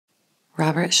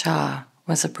Robert Shaw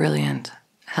was a brilliant,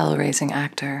 hell-raising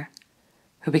actor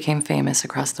who became famous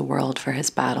across the world for his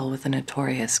battle with the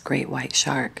notorious great white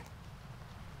shark.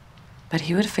 But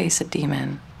he would face a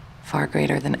demon far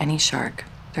greater than any shark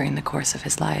during the course of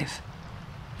his life.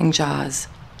 In Jaws,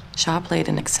 Shaw played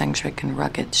an eccentric and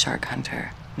rugged shark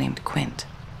hunter named Quint,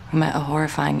 who met a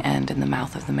horrifying end in the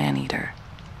mouth of the man-eater.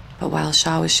 But while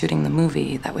Shaw was shooting the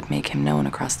movie that would make him known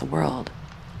across the world,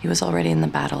 he was already in the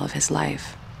battle of his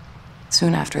life.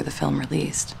 Soon after the film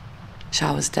released,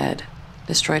 Shaw was dead,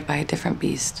 destroyed by a different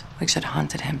beast which had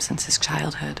haunted him since his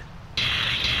childhood.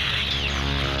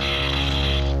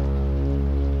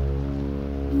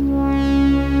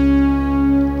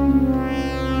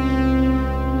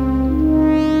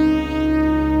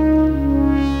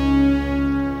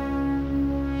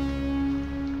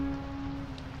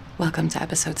 Welcome to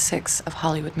episode 6 of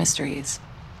Hollywood Mysteries,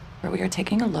 where we are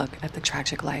taking a look at the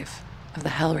tragic life of the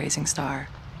hell-raising star,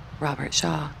 Robert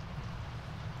Shaw.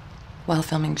 While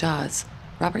filming Jaws,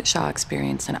 Robert Shaw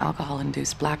experienced an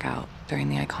alcohol-induced blackout during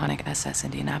the iconic SS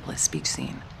Indianapolis speech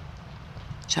scene.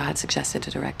 Shaw had suggested to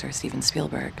director Steven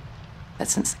Spielberg that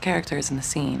since the characters in the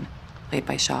scene, played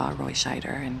by Shaw, Roy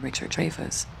Scheider, and Richard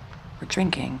Dreyfuss, were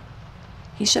drinking,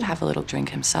 he should have a little drink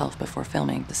himself before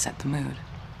filming to set the mood.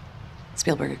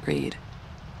 Spielberg agreed,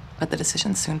 but the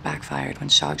decision soon backfired when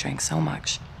Shaw drank so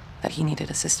much that he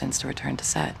needed assistance to return to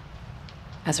set.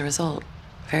 As a result,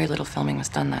 very little filming was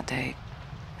done that day,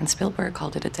 and Spielberg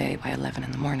called it a day by 11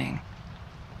 in the morning.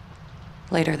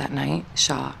 Later that night,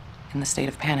 Shaw, in the state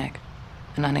of panic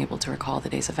and unable to recall the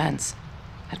day's events,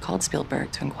 had called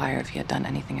Spielberg to inquire if he had done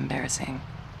anything embarrassing.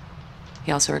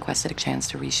 He also requested a chance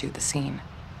to reshoot the scene.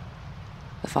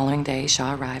 The following day,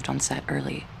 Shaw arrived on set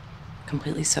early,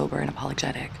 completely sober and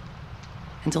apologetic,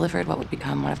 and delivered what would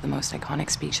become one of the most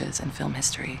iconic speeches in film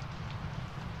history.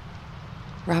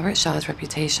 Robert Shaw's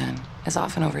reputation is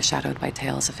often overshadowed by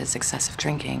tales of his excessive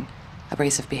drinking,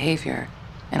 abrasive behavior,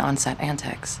 and on-set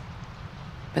antics.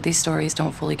 But these stories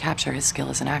don't fully capture his skill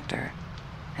as an actor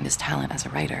and his talent as a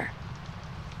writer.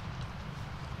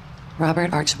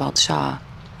 Robert Archibald Shaw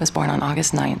was born on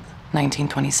August 9,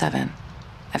 1927,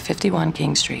 at 51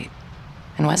 King Street,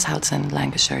 in West Houghton,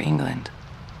 Lancashire, England.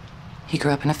 He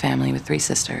grew up in a family with 3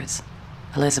 sisters,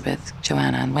 Elizabeth,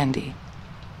 Joanna, and Wendy,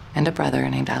 and a brother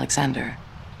named Alexander.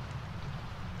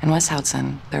 In West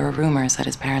Houghton, there were rumors that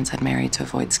his parents had married to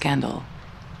avoid scandal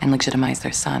and legitimize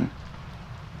their son.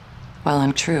 While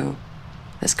untrue,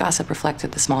 this gossip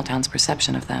reflected the small town's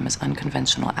perception of them as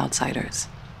unconventional outsiders.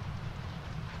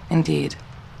 Indeed,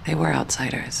 they were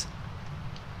outsiders.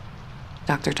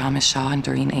 Dr. Thomas Shaw and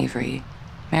Doreen Avery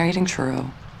married in Truro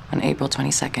on April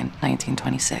 22,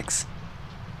 1926,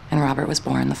 and Robert was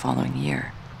born the following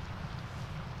year.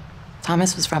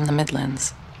 Thomas was from the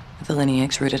Midlands, with a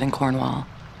lineage rooted in Cornwall,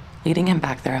 leading him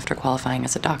back there after qualifying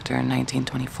as a doctor in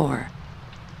 1924.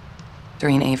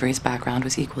 Doreen Avery's background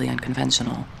was equally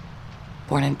unconventional.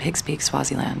 Born in Pigs Peak,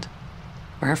 Swaziland,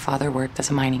 where her father worked as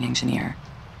a mining engineer,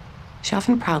 she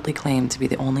often proudly claimed to be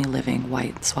the only living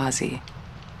white Swazi.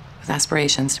 With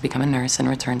aspirations to become a nurse and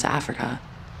return to Africa,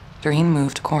 Doreen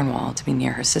moved to Cornwall to be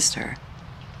near her sister,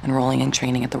 enrolling in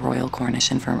training at the Royal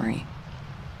Cornish Infirmary.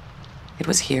 It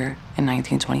was here, in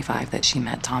 1925, that she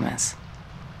met Thomas,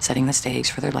 setting the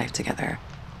stage for their life together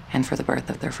and for the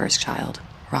birth of their first child,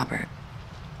 Robert.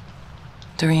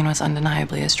 Doreen was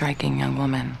undeniably a striking young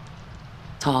woman,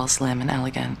 tall, slim, and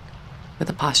elegant, with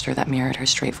a posture that mirrored her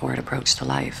straightforward approach to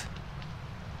life.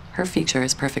 Her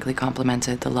features perfectly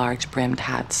complemented the large brimmed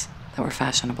hats that were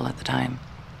fashionable at the time.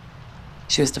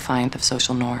 She was defiant of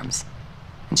social norms,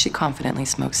 and she confidently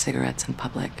smoked cigarettes in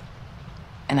public,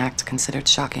 an act considered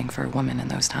shocking for a woman in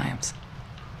those times.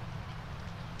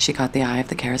 She caught the eye of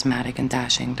the charismatic and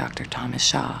dashing Dr. Thomas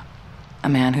Shaw, a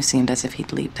man who seemed as if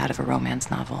he'd leaped out of a romance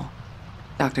novel.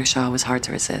 Dr. Shaw was hard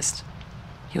to resist.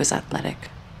 He was athletic,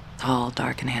 tall,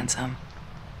 dark, and handsome,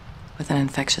 with an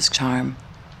infectious charm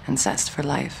and zest for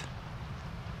life.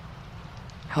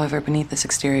 However, beneath this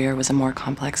exterior was a more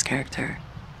complex character,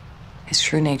 his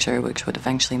true nature, which would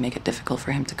eventually make it difficult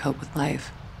for him to cope with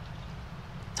life.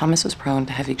 Thomas was prone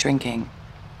to heavy drinking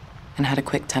and had a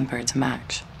quick temper to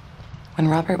match. When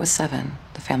Robert was 7,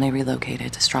 the family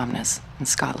relocated to Stromness in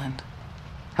Scotland.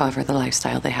 However, the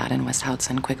lifestyle they had in West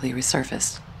Houghton quickly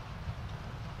resurfaced.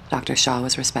 Dr. Shaw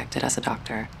was respected as a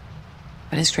doctor,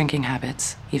 but his drinking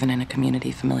habits, even in a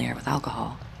community familiar with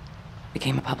alcohol,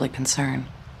 became a public concern.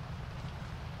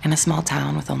 In a small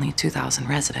town with only 2,000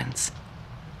 residents,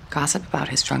 gossip about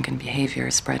his drunken behavior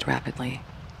spread rapidly,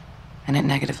 and it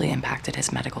negatively impacted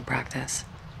his medical practice.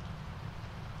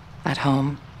 At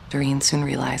home, Doreen soon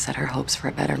realized that her hopes for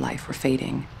a better life were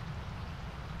fading.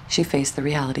 she faced the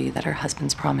reality that her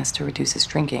husband's promise to reduce his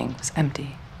drinking was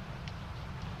empty.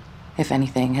 If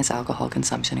anything, his alcohol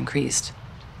consumption increased.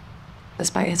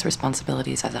 Despite his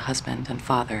responsibilities as a husband and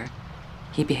father,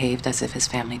 he behaved as if his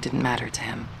family didn't matter to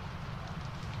him.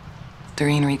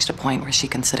 Doreen reached a point where she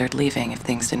considered leaving if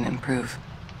things didn't improve.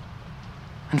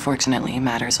 Unfortunately,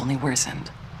 matters only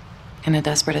worsened. In a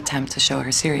desperate attempt to show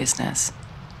her seriousness,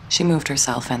 she moved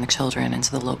herself and the children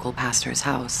into the local pastor's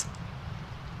house.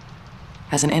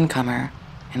 As an incomer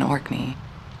in Orkney,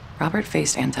 Robert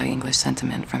faced anti-English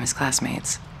sentiment from his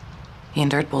classmates. He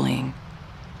endured bullying,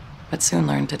 but soon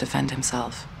learned to defend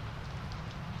himself.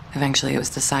 Eventually, it was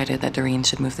decided that Doreen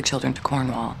should move the children to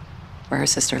Cornwall, where her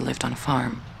sister lived on a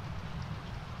farm.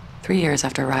 3 years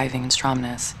after arriving in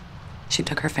Stromness, she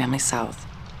took her family south,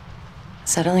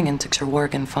 settling into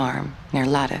Treworgan Farm near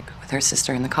Laddock with her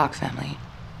sister and the Cock family.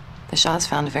 The Shaws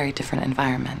found a very different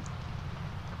environment.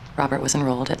 Robert was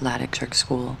enrolled at Laddock Church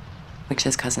School, which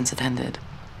his cousins attended.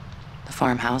 The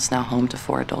farmhouse, now home to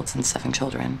 4 adults and 7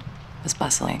 children, was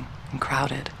bustling and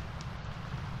crowded.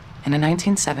 In a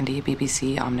 1970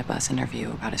 BBC Omnibus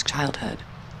interview about his childhood,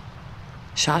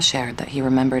 Shaw shared that he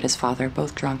remembered his father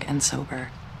both drunk and sober.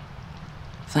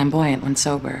 Flamboyant when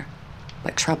sober,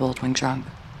 but troubled when drunk,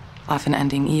 often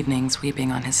ending evenings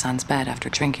weeping on his son's bed after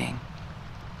drinking.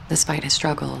 Despite his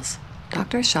struggles,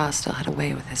 Dr. Shaw still had a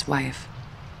way with his wife.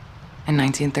 In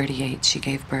 1938, she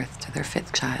gave birth to their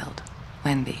 5th child,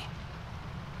 Wendy.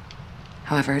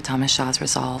 However, Thomas Shaw's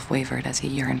resolve wavered as he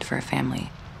yearned for a family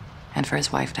and for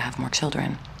his wife to have more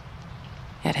children.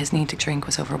 Yet his need to drink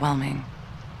was overwhelming.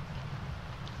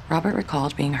 Robert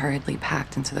recalled being hurriedly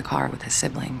packed into the car with his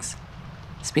siblings,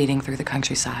 speeding through the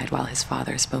countryside while his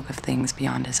father spoke of things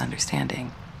beyond his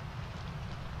understanding.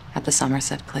 At the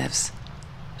Somerset Cliffs,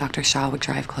 Dr. Shaw would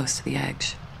drive close to the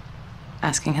edge,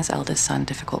 asking his eldest son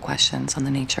difficult questions on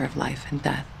the nature of life and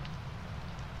death.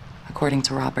 According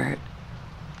to Robert,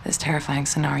 this terrifying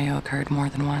scenario occurred more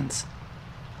than once.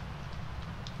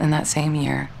 In that same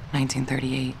year,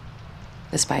 1938,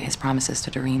 despite his promises to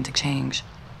Doreen to change,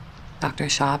 Dr.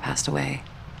 Shaw passed away.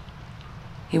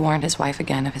 He warned his wife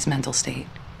again of his mental state,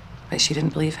 but she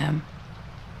didn't believe him.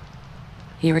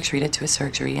 He retreated to his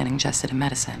surgery and ingested a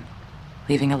medicine,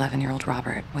 leaving 11-year-old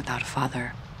Robert without a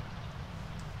father.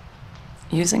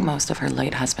 Using most of her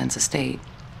late husband's estate,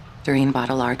 Doreen bought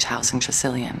a large house in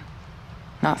Tresillian,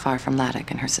 not far from Laddock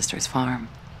and her sister's farm.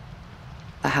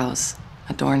 The house,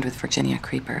 adorned with Virginia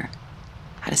creeper,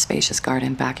 had a spacious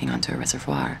garden backing onto a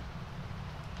reservoir.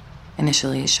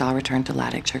 Initially, Shaw returned to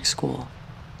Laddock Church School,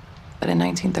 but in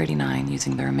 1939,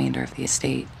 using the remainder of the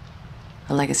estate,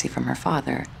 a legacy from her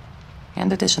father,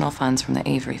 and additional funds from the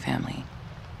Avery family,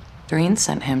 Doreen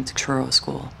sent him to Truro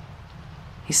School.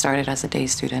 He started as a day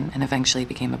student and eventually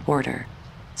became a boarder,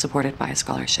 supported by a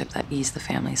scholarship that eased the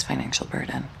family's financial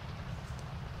burden.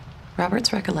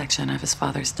 Robert's recollection of his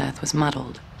father's death was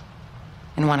muddled.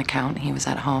 In one account, he was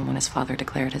at home when his father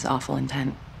declared his awful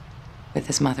intent, with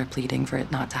his mother pleading for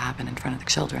it not to happen in front of the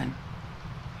children.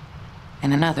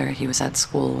 In another, he was at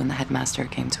school when the headmaster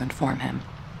came to inform him.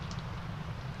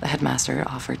 The headmaster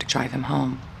offered to drive him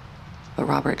home, but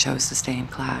Robert chose to stay in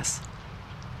class.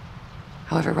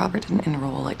 However, Robert didn't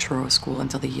enroll at Truro School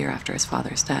until the year after his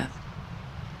father's death.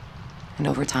 And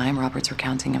over time, Robert's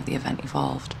recounting of the event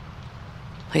evolved,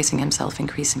 placing himself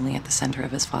increasingly at the center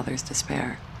of his father's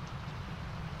despair.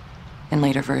 In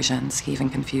later versions, he even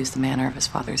confused the manner of his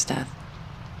father's death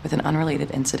with an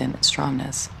unrelated incident at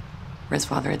Stromness, where his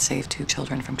father had saved 2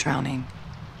 children from drowning.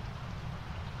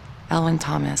 Elwyn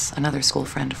Thomas, another school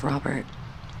friend of Robert,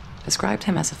 described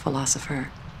him as a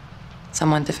philosopher,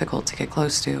 someone difficult to get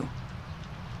close to.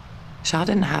 Shaw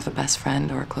didn't have a best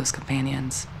friend or close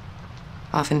companions,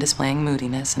 often displaying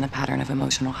moodiness and a pattern of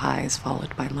emotional highs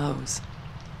followed by lows.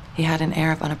 He had an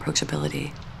air of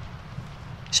unapproachability.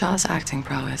 Shaw's acting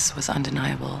prowess was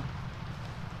undeniable.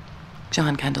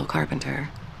 John Kendall Carpenter,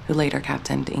 who later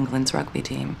captained England's rugby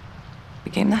team,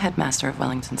 became the headmaster of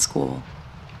Wellington School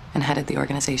and headed the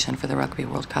organization for the Rugby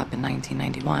World Cup in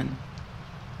 1991.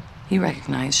 He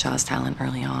recognized Shaw's talent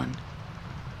early on.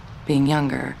 Being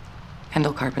younger,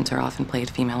 Kendall Carpenter often played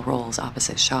female roles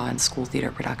opposite Shaw in school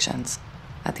theater productions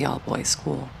at the all-boys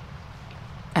school,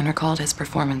 and recalled his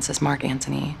performance as Mark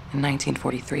Antony in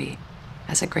 1943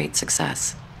 as a great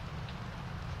success.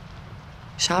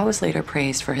 Shaw was later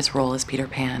praised for his role as Peter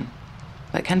Pan,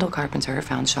 but Kendall Carpenter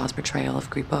found Shaw's portrayal of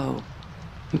Gripeau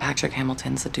and Patrick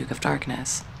Hamilton's The Duke of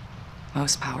Darkness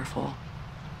most powerful.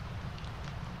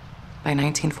 By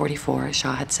 1944,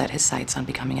 Shaw had set his sights on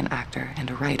becoming an actor and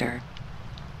a writer,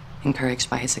 encouraged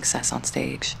by his success on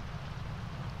stage.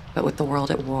 But with the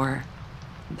world at war,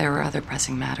 there were other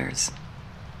pressing matters.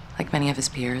 Like many of his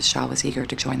peers, Shaw was eager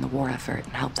to join the war effort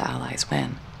and help the Allies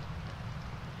win.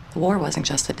 The war wasn't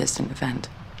just a distant event.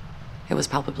 It was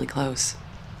palpably close.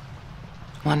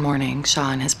 One morning,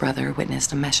 Shaw and his brother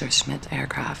witnessed a Messerschmitt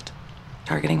aircraft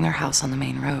targeting their house on the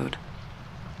main road.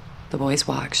 The boys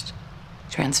watched,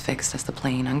 transfixed as the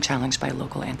plane, unchallenged by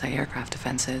local anti-aircraft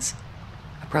defenses,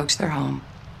 approached their home,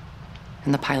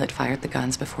 and the pilot fired the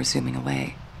guns before zooming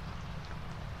away.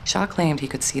 Shaw claimed he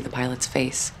could see the pilot's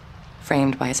face,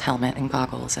 framed by his helmet and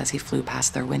goggles as he flew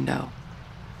past their window.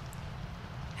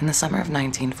 In the summer of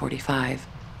 1945,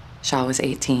 Shaw was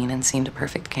 18 and seemed a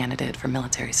perfect candidate for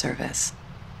military service,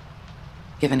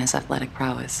 given his athletic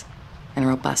prowess and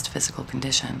robust physical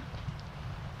condition.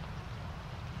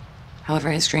 However,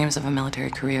 his dreams of a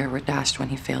military career were dashed when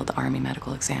he failed the Army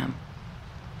medical exam.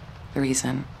 The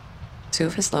reason? 2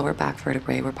 of his lower back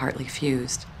vertebrae were partly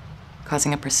fused,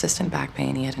 causing a persistent back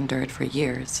pain he had endured for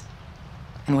years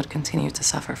and would continue to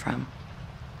suffer from.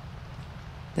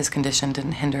 This condition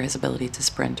didn't hinder his ability to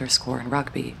sprint or score in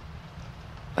rugby,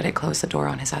 but it closed the door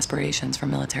on his aspirations for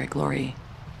military glory.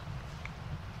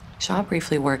 Shaw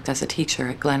briefly worked as a teacher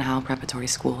at Glenhowe Preparatory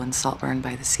School in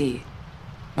Saltburn-by-the-Sea,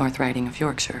 North Riding of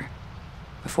Yorkshire,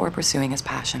 before pursuing his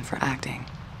passion for acting.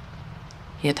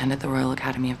 He attended the Royal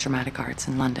Academy of Dramatic Arts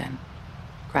in London,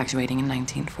 graduating in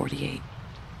 1948.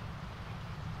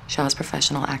 Shaw's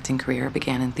professional acting career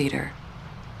began in theater,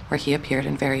 where he appeared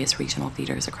in various regional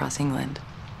theaters across England.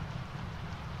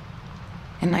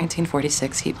 In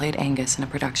 1946, he played Angus in a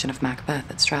production of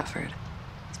Macbeth at Stratford,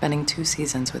 spending 2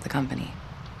 seasons with the company.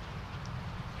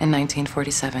 In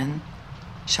 1947,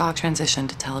 Shaw transitioned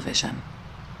to television,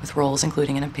 with roles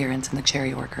including an appearance in The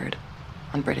Cherry Orchard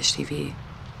on British TV.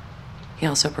 He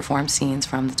also performed scenes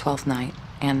from The Twelfth Night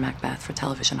and Macbeth for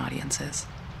television audiences.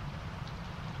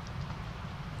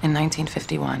 In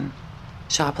 1951,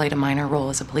 Shaw played a minor role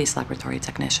as a police laboratory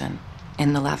technician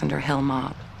in The Lavender Hill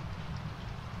Mob.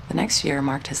 The next year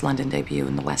marked his London debut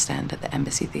in the West End at the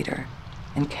Embassy Theatre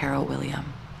in Carroll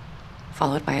William,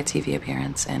 followed by a TV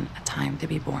appearance in A Time to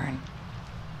Be Born.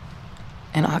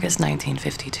 In August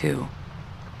 1952,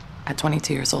 at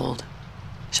 22 years old,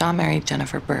 Shaw married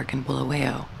Jennifer Burke in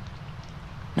Bulawayo.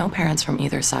 No parents from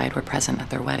either side were present at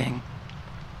their wedding.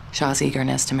 Shaw's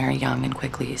eagerness to marry young and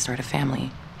quickly start a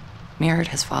family mirrored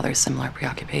his father's similar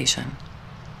preoccupation.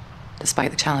 Despite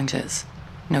the challenges,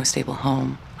 no stable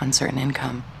home, uncertain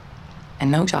income, and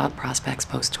no job prospects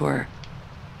post-tour,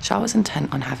 Shaw was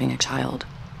intent on having a child,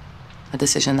 a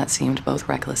decision that seemed both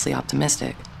recklessly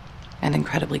optimistic and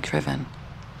incredibly driven.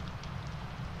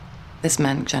 This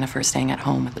meant Jennifer staying at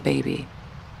home with the baby,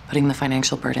 putting the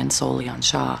financial burden solely on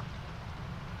Shaw.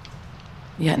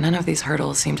 Yet none of these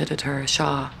hurdles seemed to deter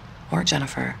Shaw or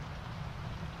Jennifer.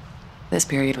 This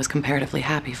period was comparatively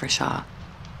happy for Shaw.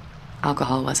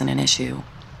 Alcohol wasn't an issue,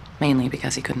 mainly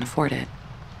because he couldn't afford it.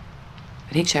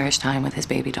 But he cherished time with his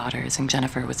baby daughters, and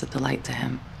Jennifer was a delight to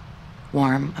him.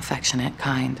 Warm, affectionate,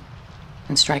 kind,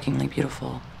 and strikingly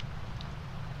beautiful.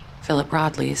 Philip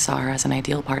Broadley saw her as an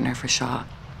ideal partner for Shaw,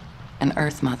 an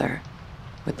earth mother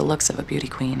with the looks of a beauty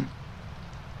queen.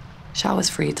 Shaw was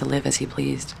free to live as he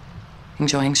pleased,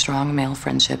 enjoying strong male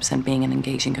friendships and being an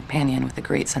engaging companion with a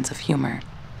great sense of humor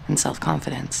and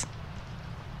self-confidence.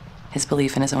 His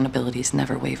belief in his own abilities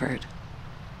never wavered.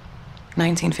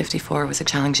 1954 was a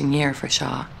challenging year for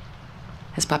Shaw.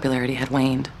 His popularity had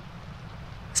waned,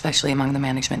 especially among the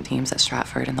management teams at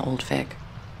Stratford and the Old Vic,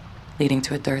 leading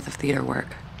to a dearth of theater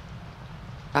work.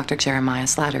 Dr. Jeremiah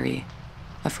Slattery,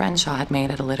 a friend Shaw had made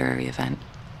at a literary event,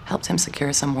 helped him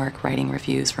secure some work writing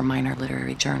reviews for minor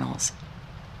literary journals.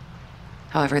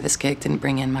 However, this gig didn't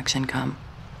bring in much income.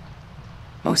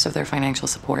 Most of their financial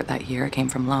support that year came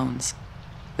from loans,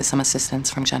 with some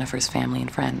assistance from Jennifer's family and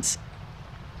friends.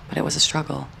 But it was a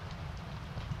struggle.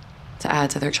 To add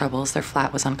to their troubles, their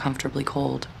flat was uncomfortably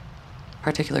cold,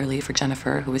 particularly for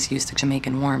Jennifer, who was used to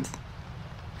Jamaican warmth,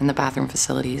 and the bathroom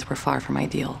facilities were far from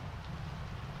ideal.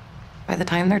 By the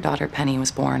time their daughter Penny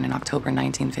was born in October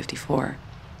 1954,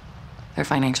 their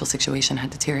financial situation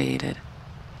had deteriorated,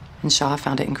 and Shaw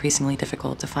found it increasingly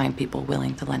difficult to find people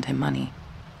willing to lend him money.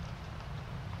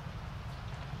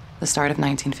 The start of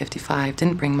 1955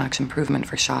 didn't bring much improvement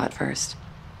for Shaw at first,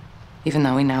 even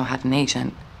though he now had an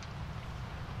agent.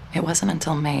 It wasn't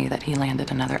until May that he landed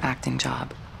another acting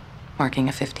job, marking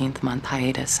a 15th-month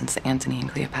hiatus since the Antony and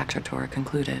Cleopatra tour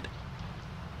concluded.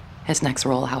 His next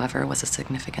role, however, was a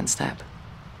significant step.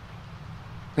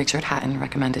 Richard Hatton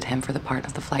recommended him for the part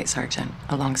of the flight sergeant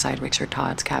alongside Richard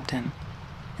Todd's captain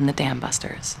in The Dam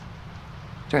Busters,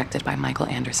 directed by Michael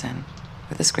Anderson,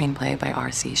 with a screenplay by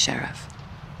R.C. Sheriff.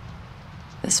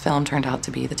 This film turned out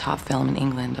to be the top film in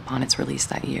England upon its release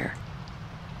that year.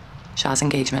 Shaw's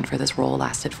engagement for this role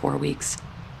lasted 4 weeks,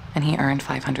 and he earned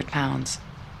 £500.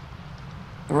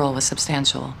 The role was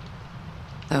substantial,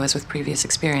 though as with previous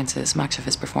experiences, much of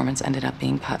his performance ended up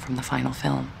being cut from the final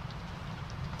film.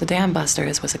 The Dam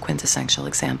Busters was a quintessential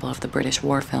example of the British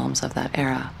war films of that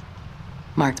era,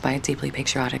 marked by a deeply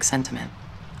patriotic sentiment,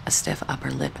 a stiff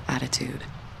upper lip attitude,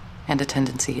 and a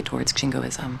tendency towards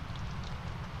jingoism.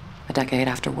 A decade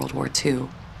after World War II, the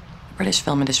British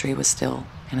film industry was still,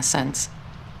 in a sense,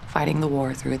 fighting the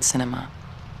war through its cinema.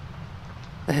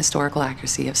 The historical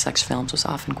accuracy of such films was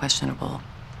often questionable.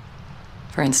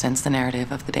 For instance, the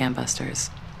narrative of the Dam Busters,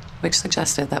 which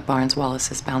suggested that Barnes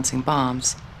Wallis's bouncing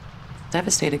bombs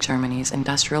devastated Germany's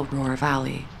industrial Ruhr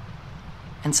Valley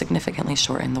and significantly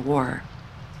shortened the war,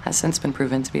 has since been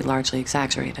proven to be largely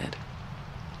exaggerated.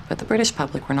 But the British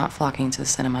public were not flocking to the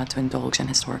cinema to indulge in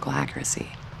historical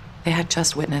accuracy. They had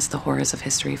just witnessed the horrors of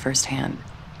history firsthand,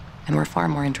 and were far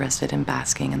more interested in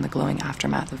basking in the glowing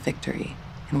aftermath of victory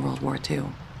in World War II.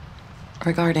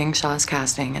 Regarding Shaw's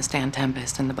casting as Dan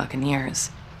Tempest in The Buccaneers,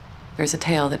 there's a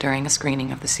tale that during a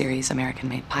screening of the series'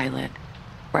 American-made pilot,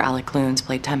 where Alec Clunes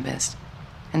played Tempest,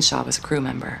 and Shaw was a crew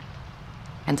member,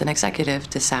 and an executive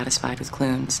dissatisfied with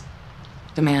Clunes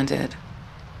demanded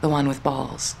the one with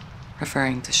balls,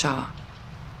 referring to Shaw.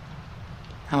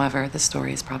 However, this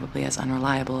story is probably as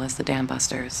unreliable as the Dam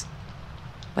Busters,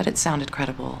 but it sounded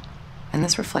credible, and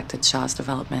this reflected Shaw's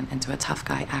development into a tough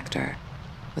guy actor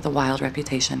with a wild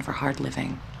reputation for hard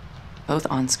living, both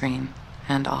on-screen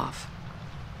and off.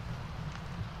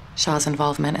 Shaw's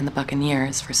involvement in The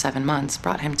Buccaneers for 7 months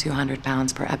brought him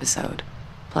 £200 per episode,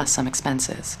 plus some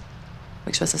expenses,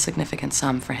 which was a significant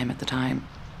sum for him at the time.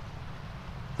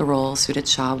 The role suited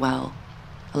Shaw well,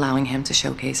 allowing him to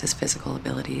showcase his physical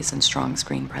abilities and strong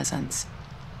screen presence.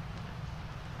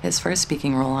 His first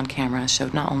speaking role on camera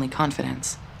showed not only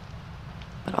confidence,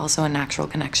 but also a natural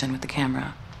connection with the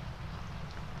camera.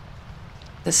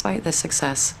 Despite this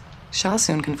success, Shaw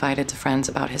soon confided to friends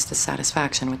about his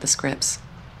dissatisfaction with the scripts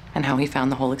and how he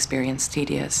found the whole experience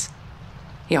tedious.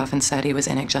 He often said he was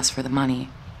in it just for the money,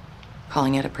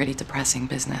 calling it a pretty depressing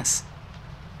business.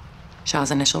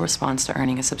 Shaw's initial response to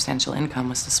earning a substantial income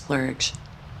was to splurge.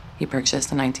 He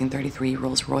purchased a 1933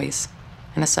 Rolls-Royce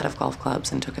and a set of golf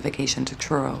clubs and took a vacation to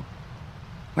Truro,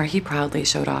 where he proudly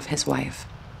showed off his wife,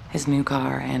 his new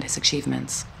car, and his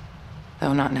achievements,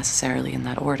 though not necessarily in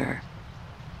that order.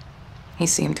 He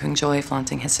seemed to enjoy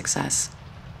flaunting his success,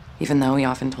 even though he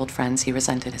often told friends he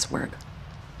resented his work,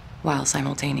 while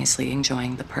simultaneously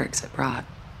enjoying the perks it brought.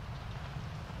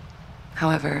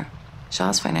 However,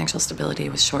 Shaw's financial stability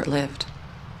was short-lived.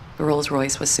 The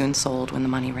Rolls-Royce was soon sold when the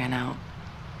money ran out.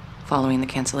 Following the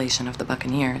cancellation of The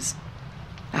Buccaneers,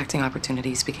 acting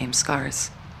opportunities became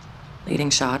scarce, leading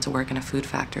Shaw to work in a food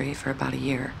factory for about a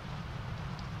year.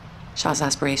 Shaw's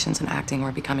aspirations in acting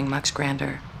were becoming much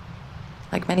grander.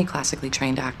 Like many classically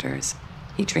trained actors,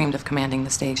 he dreamed of commanding the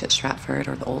stage at Stratford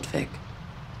or the Old Vic,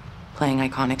 playing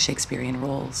iconic Shakespearean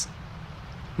roles,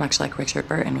 much like Richard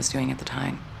Burton was doing at the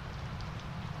time.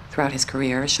 Throughout his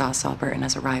career, Shaw saw Burton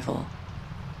as a rival.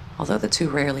 Although the two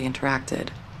rarely interacted,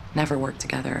 never worked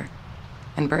together,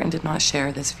 and Burton did not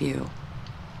share this view,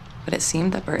 but it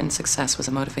seemed that Burton's success was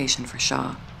a motivation for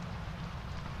Shaw.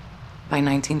 By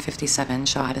 1957,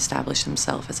 Shaw had established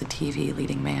himself as a TV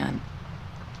leading man,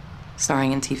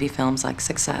 starring in TV films like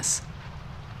Success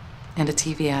and a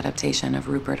TV adaptation of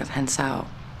Rupert of Hentzau.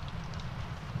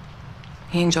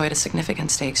 He enjoyed a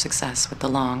significant stage success with The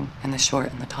Long and the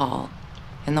Short and the Tall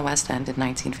in the West End in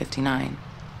 1959,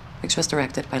 which was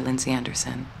directed by Lindsay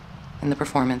Anderson, and the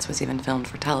performance was even filmed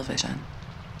for television,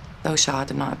 though Shaw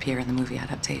did not appear in the movie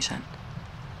adaptation.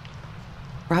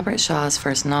 Robert Shaw's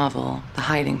first novel, The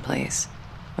Hiding Place,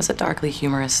 was a darkly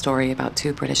humorous story about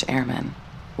 2 British airmen,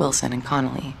 Wilson and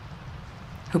Connolly,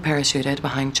 who parachuted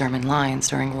behind German lines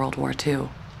during World War II.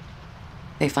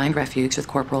 They find refuge with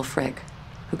Corporal Frick,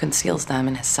 who conceals them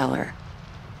in his cellar.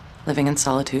 Living in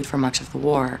solitude for much of the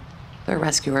war, their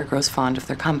rescuer grows fond of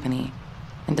their company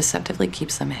and deceptively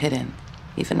keeps them hidden,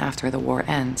 even after the war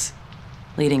ends,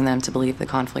 leading them to believe the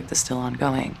conflict is still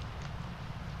ongoing.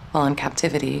 While in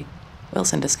captivity,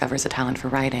 Wilson discovers a talent for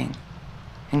writing,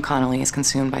 and Connolly is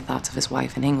consumed by thoughts of his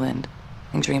wife in England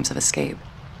and dreams of escape.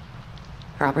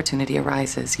 Her opportunity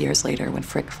arises years later when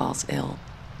Frick falls ill.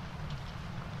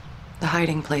 The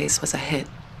Hiding Place was a hit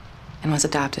and was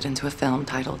adapted into a film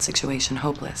titled Situation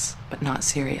Hopeless, but Not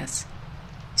Serious,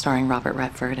 starring Robert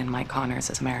Redford and Mike Connors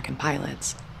as American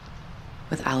pilots,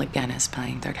 with Alec Guinness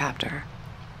playing their captor.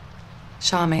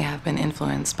 Shaw may have been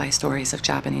influenced by stories of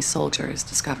Japanese soldiers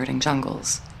discovered in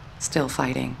jungles, still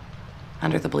fighting,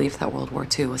 under the belief that World War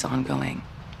II was ongoing.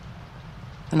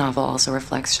 The novel also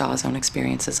reflects Shaw's own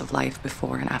experiences of life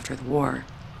before and after the war,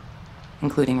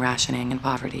 including rationing and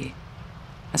poverty,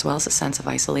 as well as a sense of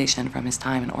isolation from his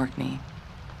time in Orkney.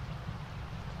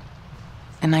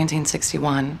 In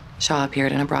 1961, Shaw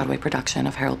appeared in a Broadway production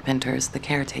of Harold Pinter's The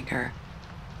Caretaker,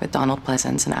 with Donald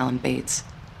Pleasance and Alan Bates,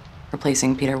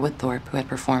 replacing Peter Woodthorpe, who had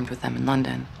performed with them in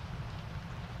London.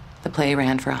 The play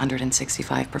ran for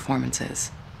 165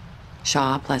 performances.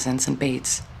 Shaw, Pleasance, and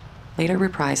Bates later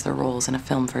reprised their roles in a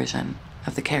film version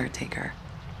of The Caretaker.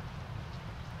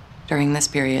 During this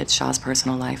period, Shaw's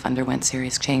personal life underwent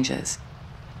serious changes.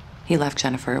 He left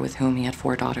Jennifer, with whom he had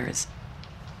 4 daughters,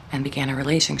 and began a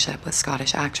relationship with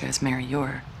Scottish actress Mary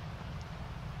Ure.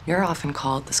 Ure, often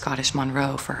called the Scottish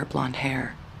Monroe for her blonde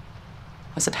hair,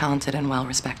 was a talented and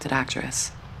well-respected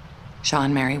actress. Shaw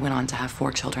and Mary went on to have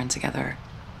 4 children together,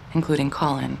 including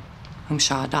Colin, whom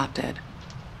Shaw adopted.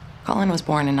 Colin was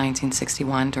born in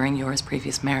 1961 during Ure's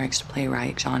previous marriage to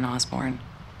playwright John Osborne,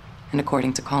 and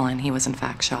according to Colin, he was in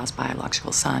fact Shaw's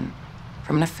biological son,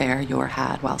 from an affair Ure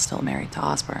had while still married to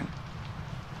Osborne.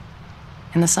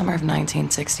 In the summer of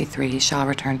 1963, Shaw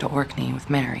returned to Orkney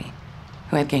with Mary,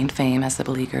 who had gained fame as the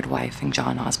beleaguered wife in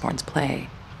John Osborne's play,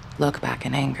 Look Back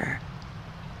in Anger.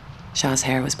 Shaw's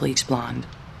hair was bleached blonde,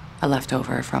 a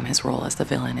leftover from his role as the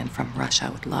villain in From Russia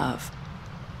with Love,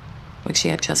 which he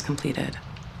had just completed.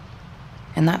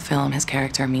 In that film, his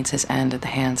character meets his end at the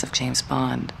hands of James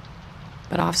Bond,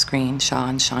 but off-screen, Shaw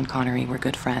and Sean Connery were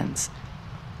good friends,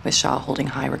 with Shaw holding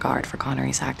high regard for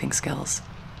Connery's acting skills.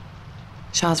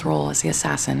 Shaw's role as the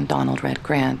assassin Donald Red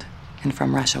Grant in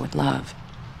From Russia with Love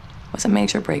was a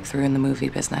major breakthrough in the movie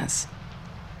business.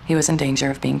 He was in danger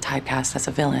of being typecast as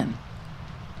a villain,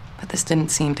 but this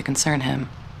didn't seem to concern him.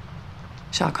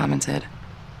 Shaw commented,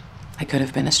 "I could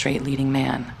have been a straight leading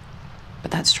man,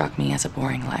 but that struck me as a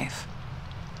boring life."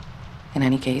 In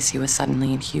any case, he was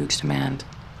suddenly in huge demand.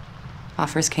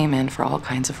 Offers came in for all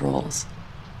kinds of roles,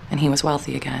 and he was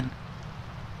wealthy again.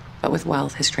 But with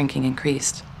wealth, his drinking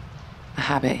increased, a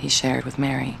habit he shared with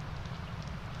Mary.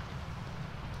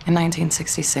 In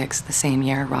 1966, the same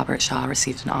year, Robert Shaw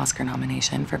received an Oscar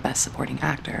nomination for Best Supporting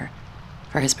Actor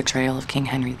for his portrayal of King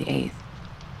Henry VIII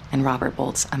in Robert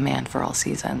Bolt's A Man for All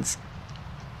Seasons.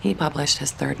 He published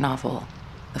his 3rd novel,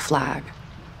 The Flag,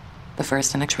 the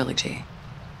first in a trilogy.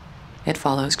 It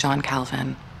follows John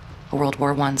Calvin, a World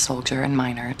War I soldier and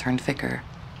miner turned vicar,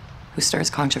 who stirs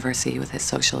controversy with his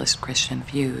socialist Christian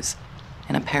views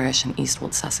in a parish in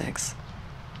Eastwood, Sussex.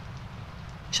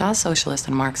 Shaw's socialist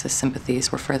and Marxist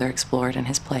sympathies were further explored in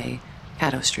his play,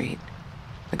 Caddo Street,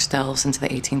 which delves into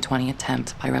the 1820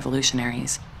 attempt by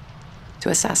revolutionaries to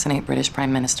assassinate British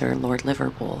Prime Minister Lord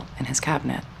Liverpool and his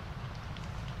cabinet.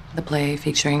 The play,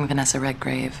 featuring Vanessa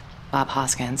Redgrave, Bob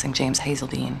Hoskins, and James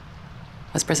Hazeldine,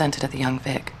 was presented at the Young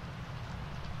Vic.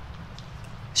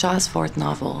 Shaw's 4th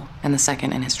novel, and the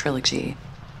second in his trilogy,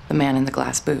 The Man in the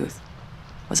Glass Booth,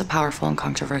 was a powerful and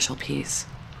controversial piece.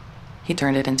 He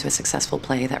turned it into a successful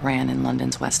play that ran in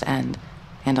London's West End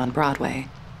and on Broadway,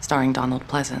 starring Donald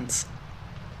Pleasance.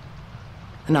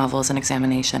 The novel is an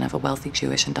examination of a wealthy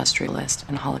Jewish industrialist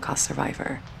and Holocaust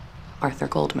survivor, Arthur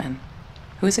Goldman,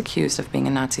 who is accused of being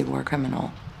a Nazi war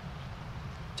criminal.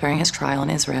 During his trial in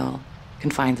Israel,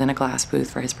 confined in a glass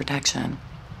booth for his protection,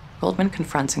 Goldman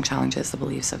confronts and challenges the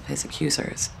beliefs of his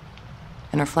accusers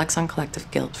and reflects on collective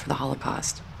guilt for the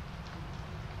Holocaust.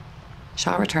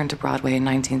 Shaw returned to Broadway in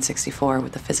 1964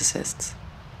 with The Physicists,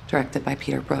 directed by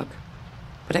Peter Brook,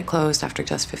 but it closed after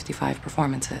just 55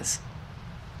 performances.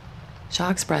 Shaw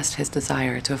expressed his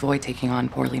desire to avoid taking on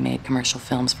poorly made commercial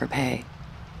films for pay,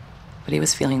 but he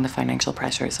was feeling the financial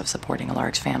pressures of supporting a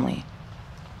large family.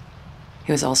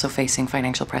 He was also facing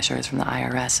financial pressures from the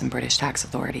IRS and British tax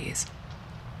authorities.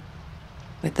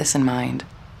 With this in mind,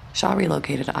 Shaw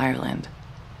relocated to Ireland,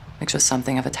 which was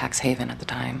something of a tax haven at the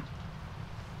time.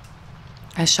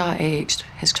 As Shaw aged,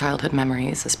 his childhood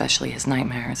memories, especially his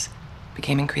nightmares,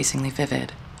 became increasingly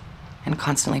vivid and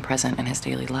constantly present in his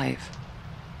daily life.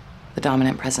 The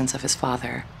dominant presence of his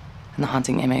father and the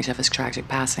haunting image of his tragic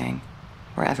passing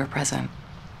were ever present.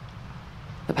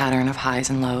 The pattern of highs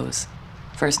and lows,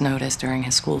 first noticed during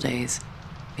his school days,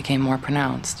 became more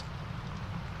pronounced.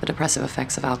 The depressive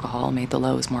effects of alcohol made the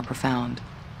lows more profound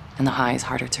and the highs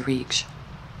harder to reach.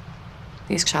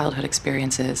 These childhood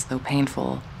experiences, though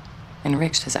painful,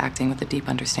 enriched his acting with a deep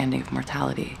understanding of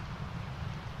mortality.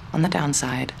 On the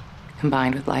downside,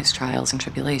 combined with life's trials and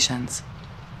tribulations,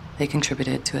 they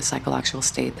contributed to a psychological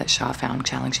state that Shaw found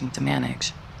challenging to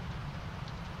manage.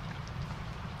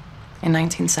 In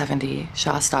 1970,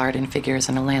 Shaw starred in Figures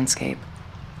in a Landscape,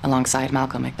 alongside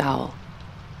Malcolm McDowell.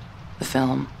 The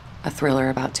film, a thriller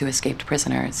about 2 escaped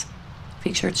prisoners,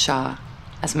 featured Shaw,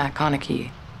 As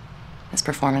McConaughey, his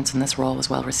performance in this role was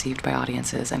well received by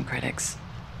audiences and critics.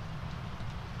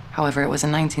 However, it was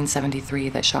in 1973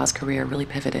 that Shaw's career really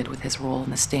pivoted with his role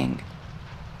in The Sting.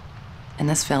 In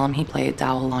this film, he played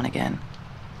Dowell Lonigan,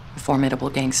 a formidable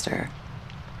gangster.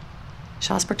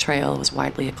 Shaw's portrayal was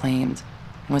widely acclaimed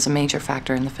and was a major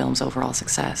factor in the film's overall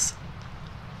success.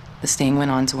 The Sting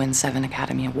went on to win 7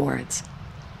 Academy Awards,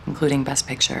 including Best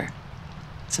Picture,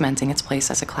 cementing its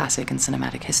place as a classic in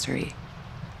cinematic history.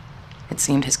 It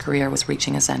seemed his career was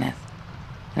reaching a zenith,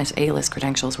 and his A-list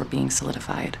credentials were being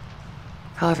solidified.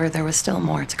 However, there was still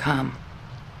more to come.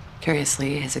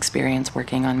 Curiously, his experience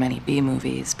working on many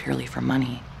B-movies purely for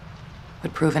money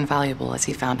would prove invaluable as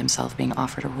he found himself being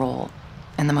offered a role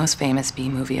in the most famous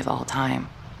B-movie of all time.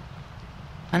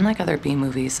 Unlike other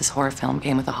B-movies, this horror film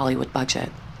came with a Hollywood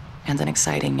budget and an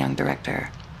exciting young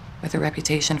director with a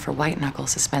reputation for white-knuckle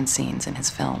suspense scenes in his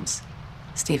films,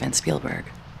 Steven Spielberg.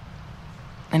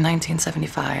 In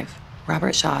 1975,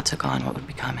 Robert Shaw took on what would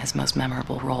become his most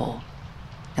memorable role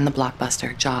in the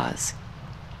blockbuster Jaws.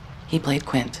 He played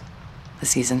Quint, the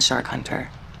seasoned shark hunter.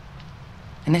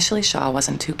 Initially, Shaw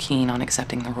wasn't too keen on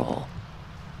accepting the role.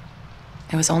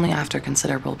 It was only after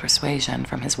considerable persuasion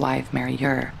from his wife, Mary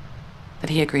Ure, that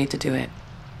he agreed to do it.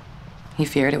 He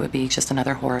feared it would be just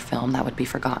another horror film that would be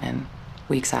forgotten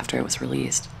weeks after it was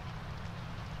released.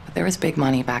 But there was big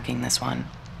money backing this one,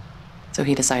 so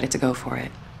he decided to go for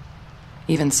it.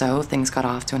 Even so, things got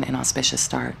off to an inauspicious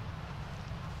start.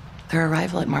 Their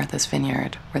arrival at Martha's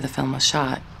Vineyard, where the film was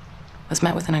shot, was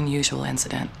met with an unusual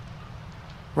incident.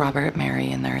 Robert,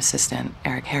 Mary, and their assistant,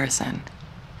 Eric Harrison,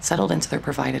 settled into their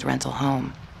provided rental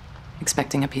home,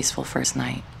 expecting a peaceful first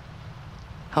night.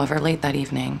 However, late that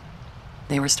evening,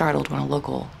 they were startled when a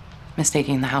local,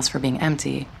 mistaking the house for being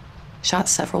empty, shot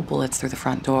several bullets through the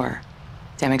front door,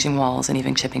 damaging walls and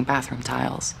even chipping bathroom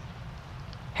tiles.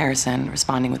 Harrison,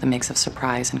 responding with a mix of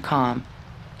surprise and calm,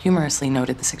 humorously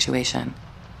noted the situation.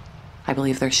 "I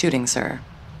believe they're shooting, sir."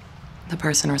 The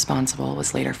person responsible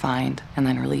was later fined and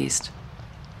then released.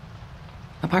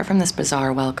 Apart from this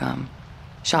bizarre welcome,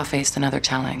 Shaw faced another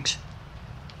challenge.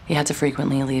 He had to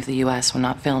frequently leave the U.S. when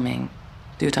not filming,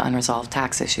 due to unresolved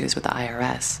tax issues with the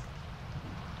IRS.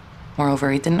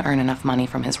 Moreover, he didn't earn enough money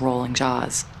from his role in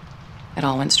Jaws. It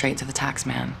all went straight to the tax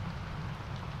man.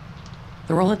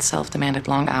 The role itself demanded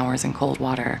long hours in cold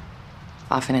water,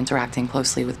 often interacting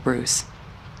closely with Bruce,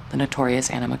 the notorious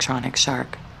animatronic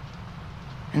shark.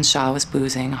 And Shaw was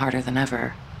boozing harder than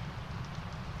ever.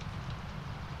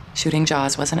 Shooting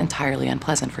Jaws wasn't entirely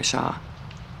unpleasant for Shaw.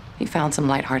 He found some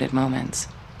lighthearted moments,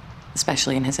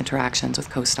 especially in his interactions with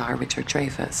co-star Richard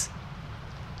Dreyfuss.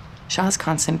 Shaw's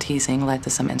constant teasing led to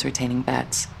some entertaining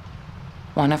bets,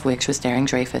 one of which was daring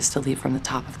Dreyfuss to leap from the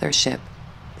top of their ship,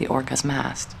 the Orca's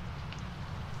mast.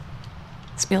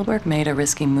 Spielberg made a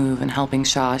risky move in helping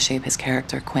Shaw shape his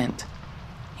character Quint.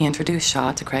 He introduced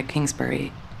Shaw to Craig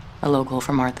Kingsbury, a local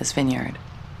from Martha's Vineyard,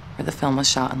 where the film was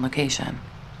shot on location.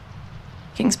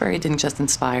 Kingsbury didn't just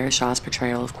inspire Shaw's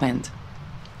portrayal of Quint.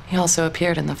 He also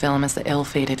appeared in the film as the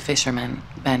ill-fated fisherman,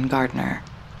 Ben Gardner.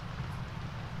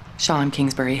 Shaw and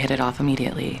Kingsbury hit it off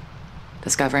immediately,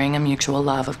 discovering a mutual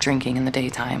love of drinking in the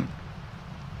daytime.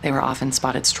 They were often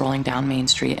spotted strolling down Main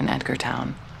Street in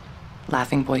Edgartown,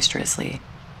 laughing boisterously,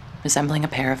 resembling a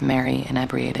pair of merry,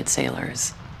 inebriated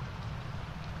sailors.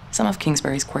 Some of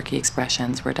Kingsbury's quirky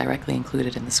expressions were directly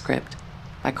included in the script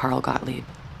by Carl Gottlieb.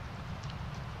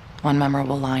 One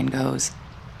memorable line goes,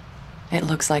 "It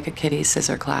looks like a kiddie's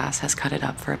scissor class has cut it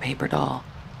up for a paper doll."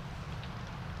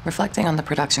 Reflecting on the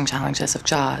production challenges of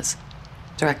Jaws,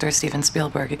 director Steven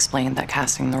Spielberg explained that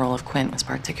casting the role of Quint was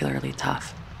particularly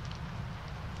tough.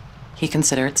 He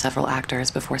considered several actors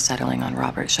before settling on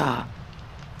Robert Shaw,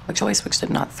 a choice which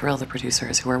did not thrill the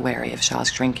producers who were wary of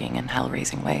Shaw's drinking and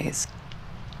hell-raising ways.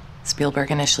 Spielberg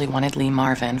initially wanted Lee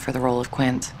Marvin for the role of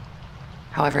Quint.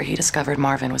 However, he discovered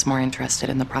Marvin was more interested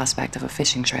in the prospect of a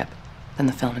fishing trip than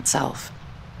the film itself.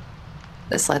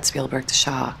 This led Spielberg to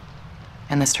Shaw,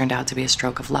 and this turned out to be a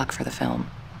stroke of luck for the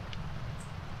film.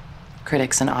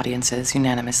 Critics and audiences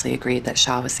unanimously agreed that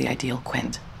Shaw was the ideal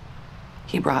Quint.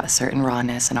 He brought a certain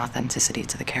rawness and authenticity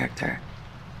to the character,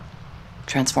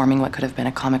 transforming what could have been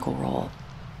a comical role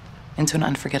into an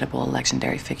unforgettable,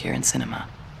 legendary figure in cinema.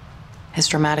 His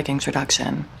dramatic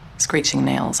introduction, screeching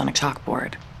nails on a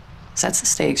chalkboard, sets the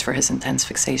stage for his intense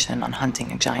fixation on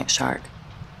hunting a giant shark.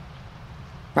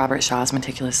 Robert Shaw's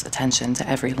meticulous attention to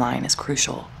every line is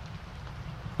crucial.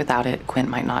 Without it, Quint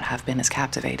might not have been as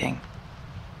captivating.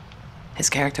 His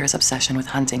character's obsession with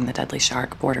hunting the deadly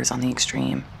shark borders on the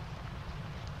extreme.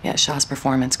 Yet Shaw's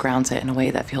performance grounds it in a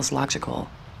way that feels logical,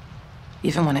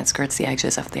 even when it skirts the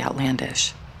edges of the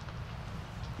outlandish.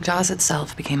 Jaws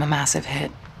itself became a massive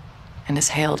hit and is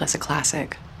hailed as a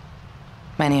classic.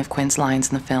 Many of Quint's lines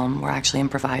in the film were actually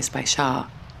improvised by Shaw,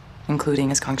 including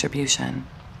his contribution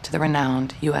to the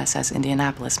renowned USS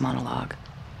Indianapolis monologue.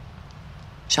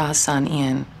 Shaw's son,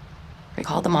 Ian,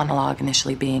 recalled the monologue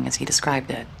initially being, as he described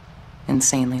it,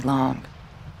 insanely long.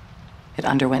 It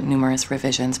underwent numerous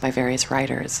revisions by various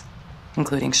writers,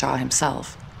 including Shaw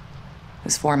himself,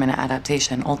 whose 4-minute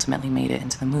adaptation ultimately made it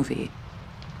into the movie.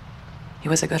 He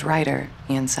was a good writer,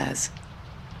 Ian says.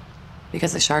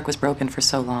 Because the shark was broken for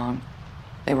so long,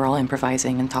 they were all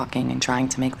improvising and talking and trying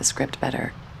to make the script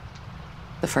better.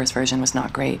 The first version was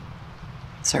not great.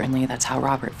 Certainly, that's how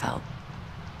Robert felt.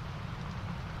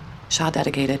 Shaw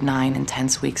dedicated 9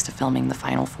 intense weeks to filming the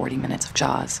final 40 minutes of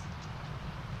Jaws,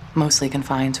 mostly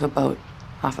confined to a boat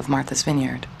off of Martha's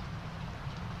Vineyard.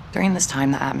 During this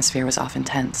time, the atmosphere was often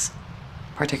tense,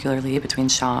 particularly between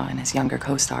Shaw and his younger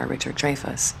co-star Richard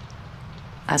Dreyfuss,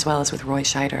 as well as with Roy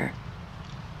Scheider.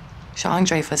 Shaw and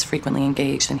Dreyfuss frequently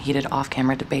engaged in heated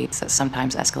off-camera debates that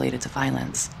sometimes escalated to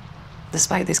violence.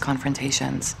 Despite these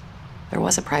confrontations, there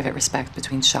was a private respect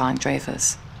between Shaw and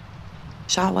Dreyfuss.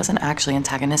 Shaw wasn't actually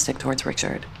antagonistic towards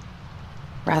Richard.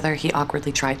 Rather, he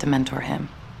awkwardly tried to mentor him,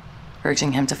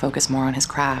 urging him to focus more on his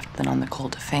craft than on the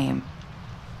cult of fame.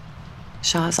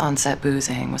 Shaw's on-set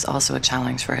boozing was also a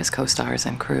challenge for his co-stars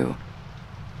and crew.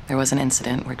 There was an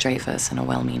incident where Dreyfuss, in a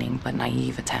well-meaning but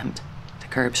naive attempt to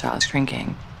curb Shaw's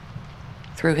drinking,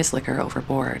 threw his liquor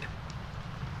overboard.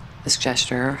 This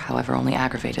gesture, however, only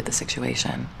aggravated the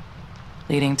situation,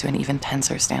 leading to an even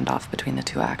tenser standoff between the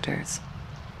two actors.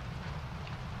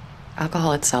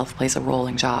 Alcohol itself plays a role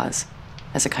in Jaws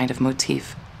as a kind of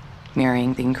motif,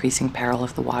 mirroring the increasing peril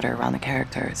of the water around the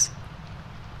characters.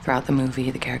 Throughout the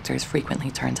movie, the characters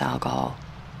frequently turn to alcohol.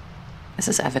 This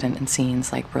is evident in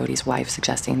scenes like Brody's wife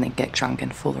suggesting they get drunk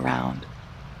and fool around,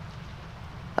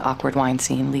 the awkward wine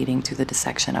scene leading to the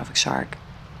dissection of a shark,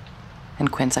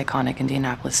 and Quint's iconic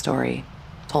Indianapolis story,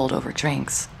 told over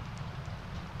drinks.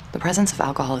 The presence of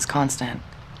alcohol is constant,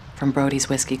 from Brody's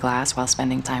whiskey glass while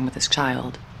spending time with his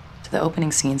child, to the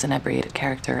opening scene's inebriated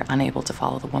character unable to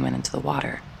follow the woman into the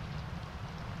water.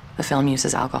 The film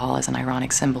uses alcohol as an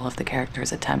ironic symbol of the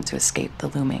character's attempt to escape the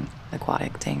looming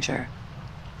aquatic danger.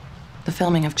 The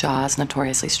filming of Jaws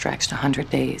notoriously stretched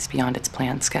 100 days beyond its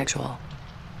planned schedule,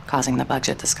 causing the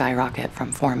budget to skyrocket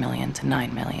from $4 million to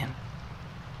 $9 million.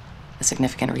 A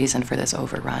significant reason for this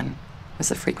overrun was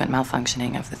the frequent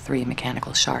malfunctioning of the 3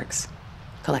 mechanical sharks,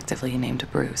 collectively named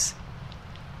Bruce,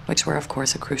 which were of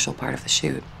course a crucial part of the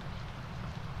shoot.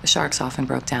 The sharks often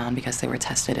broke down because they were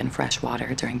tested in fresh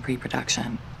water during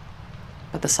pre-production,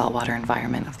 but the saltwater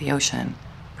environment of the ocean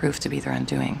proved to be their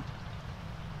undoing.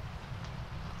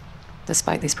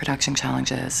 Despite these production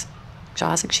challenges,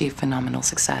 Jaws achieved phenomenal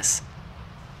success,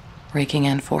 raking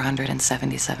in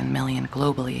 $477 million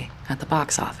globally at the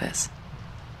box office,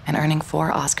 and earning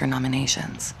 4 Oscar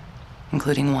nominations,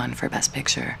 including 1 for Best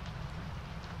Picture.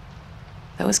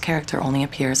 Though his character only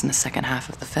appears in the second half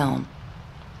of the film,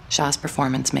 Shaw's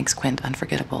performance makes Quint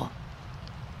unforgettable.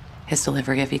 His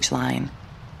delivery of each line,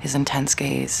 his intense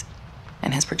gaze,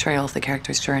 and his portrayal of the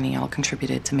character's journey all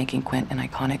contributed to making Quint an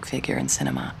iconic figure in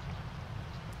cinema.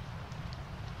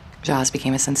 Jaws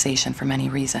became a sensation for many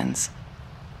reasons,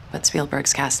 but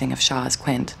Spielberg's casting of Shaw as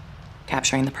Quint,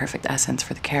 capturing the perfect essence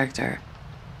for the character,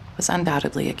 was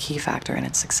undoubtedly a key factor in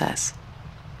its success.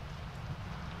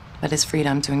 But his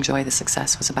freedom to enjoy the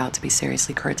success was about to be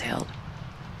seriously curtailed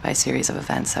by a series of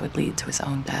events that would lead to his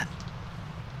own death.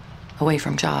 Away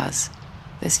from Jaws,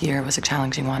 this year was a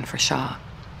challenging one for Shaw.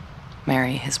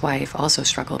 Mary, his wife, also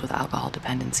struggled with alcohol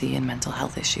dependency and mental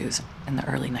health issues in the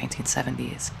early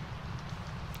 1970s.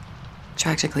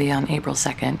 Tragically, on April 2,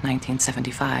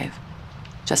 1975,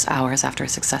 just hours after a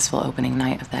successful opening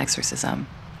night of The Exorcism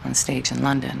on stage in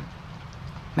London,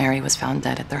 Mary was found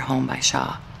dead at their home by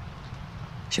Shaw.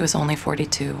 She was only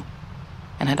 42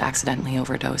 and had accidentally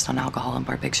overdosed on alcohol and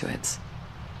barbiturates.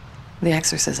 The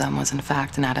Exorcism was in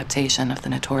fact an adaptation of the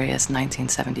notorious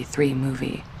 1973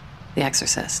 movie, The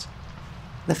Exorcist.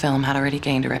 The film had already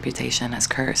gained a reputation as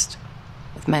cursed,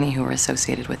 with many who were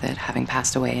associated with it having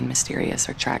passed away in mysterious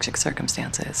or tragic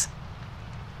circumstances.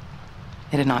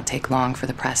 It did not take long for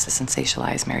the press to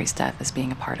sensationalize Mary's death as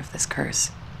being a part of this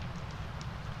curse.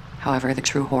 However, the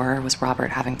true horror was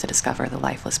Robert having to discover the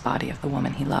lifeless body of the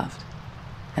woman he loved,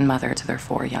 and mother to their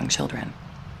 4 young children.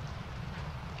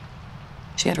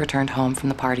 She had returned home from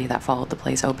the party that followed the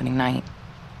play's opening night,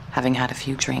 having had a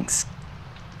few drinks.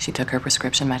 She took her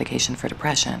prescription medication for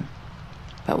depression,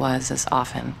 but was, as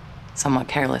often, somewhat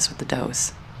careless with the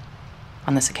dose.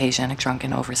 On this occasion, a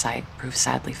drunken oversight proved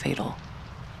sadly fatal.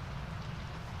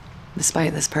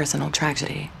 Despite this personal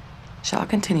tragedy, Shaw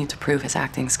continued to prove his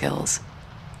acting skills.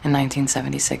 In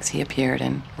 1976, he appeared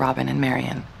in Robin and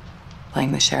Marion,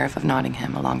 playing the Sheriff of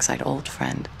Nottingham alongside old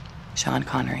friend Sean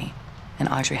Connery and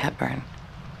Audrey Hepburn.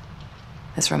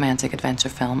 This romantic adventure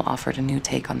film offered a new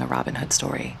take on the Robin Hood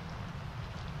story.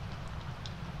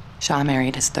 Shaw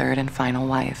married his third and final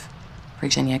wife,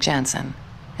 Virginia Jansen,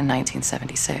 in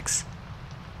 1976.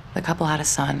 The couple had a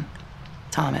son,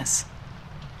 Thomas,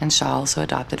 and Shaw also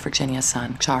adopted Virginia's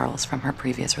son, Charles, from her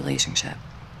previous relationship.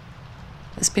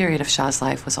 This period of Shaw's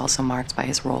life was also marked by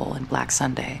his role in Black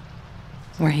Sunday,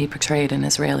 where he portrayed an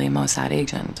Israeli Mossad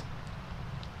agent.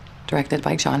 Directed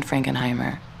by John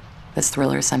Frankenheimer, this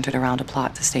thriller centered around a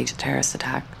plot to stage a terrorist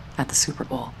attack at the Super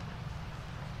Bowl.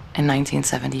 In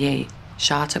 1978,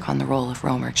 Shaw took on the role of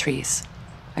Romer Treese,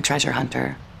 a treasure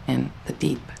hunter in The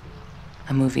Deep,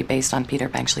 a movie based on Peter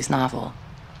Benchley's novel,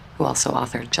 who also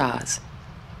authored Jaws.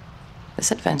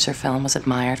 This adventure film was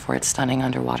admired for its stunning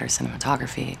underwater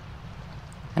cinematography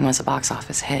and was a box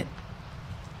office hit.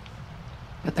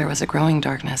 But there was a growing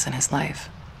darkness in his life,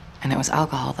 and it was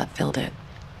alcohol that filled it.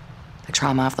 The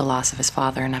trauma of the loss of his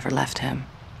father never left him,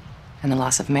 and the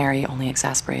loss of Mary only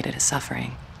exacerbated his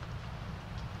suffering.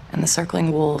 And the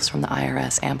circling wolves from the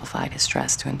IRS amplified his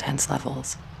stress to intense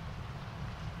levels.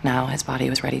 Now his body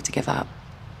was ready to give up.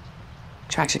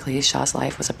 Tragically, Shaw's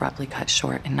life was abruptly cut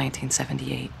short in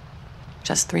 1978,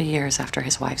 just 3 years after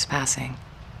his wife's passing.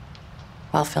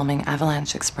 While filming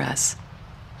Avalanche Express,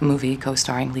 a movie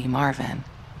co-starring Lee Marvin,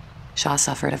 Shaw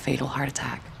suffered a fatal heart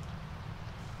attack.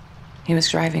 He was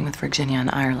driving with Virginia in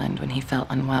Ireland when he felt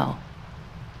unwell.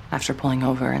 After pulling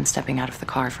over and stepping out of the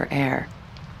car for air,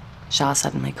 Shaw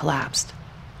suddenly collapsed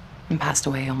and passed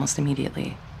away almost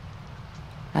immediately.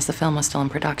 As the film was still in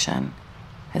production,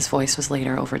 his voice was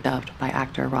later overdubbed by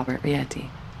actor Robert Redford.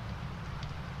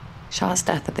 Shaw's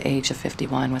death at the age of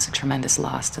 51 was a tremendous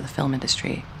loss to the film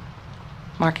industry,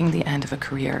 marking the end of a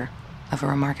career of a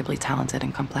remarkably talented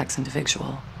and complex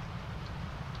individual.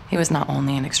 He was not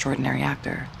only an extraordinary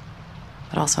actor,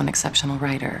 but also an exceptional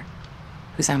writer,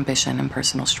 whose ambition and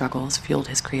personal struggles fueled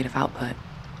his creative output.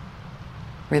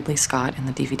 Ridley Scott, in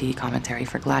the DVD commentary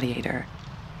for Gladiator,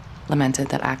 lamented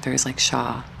that actors like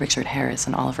Shaw, Richard Harris,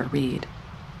 and Oliver Reed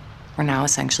were now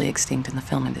essentially extinct in the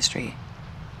film industry.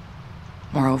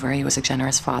 Moreover, he was a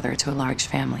generous father to a large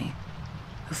family,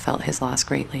 who felt his loss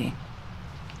greatly.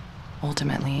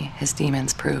 Ultimately, his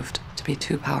demons proved to be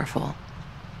too powerful.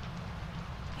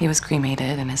 He was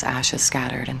cremated and his ashes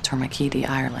scattered in Tormakedy,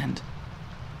 Ireland.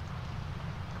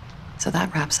 So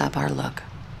that wraps up our look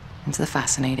into the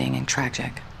fascinating and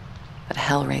tragic, but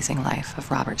hell-raising life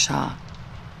of Robert Shaw.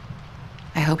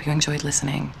 I hope you enjoyed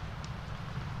listening.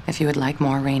 If you would like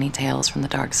more rainy tales from the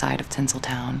dark side of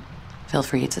Tinseltown, feel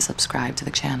free to subscribe to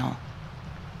the channel.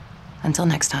 Until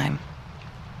next time,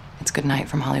 it's good night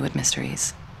from Hollywood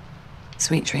Mysteries.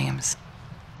 Sweet dreams.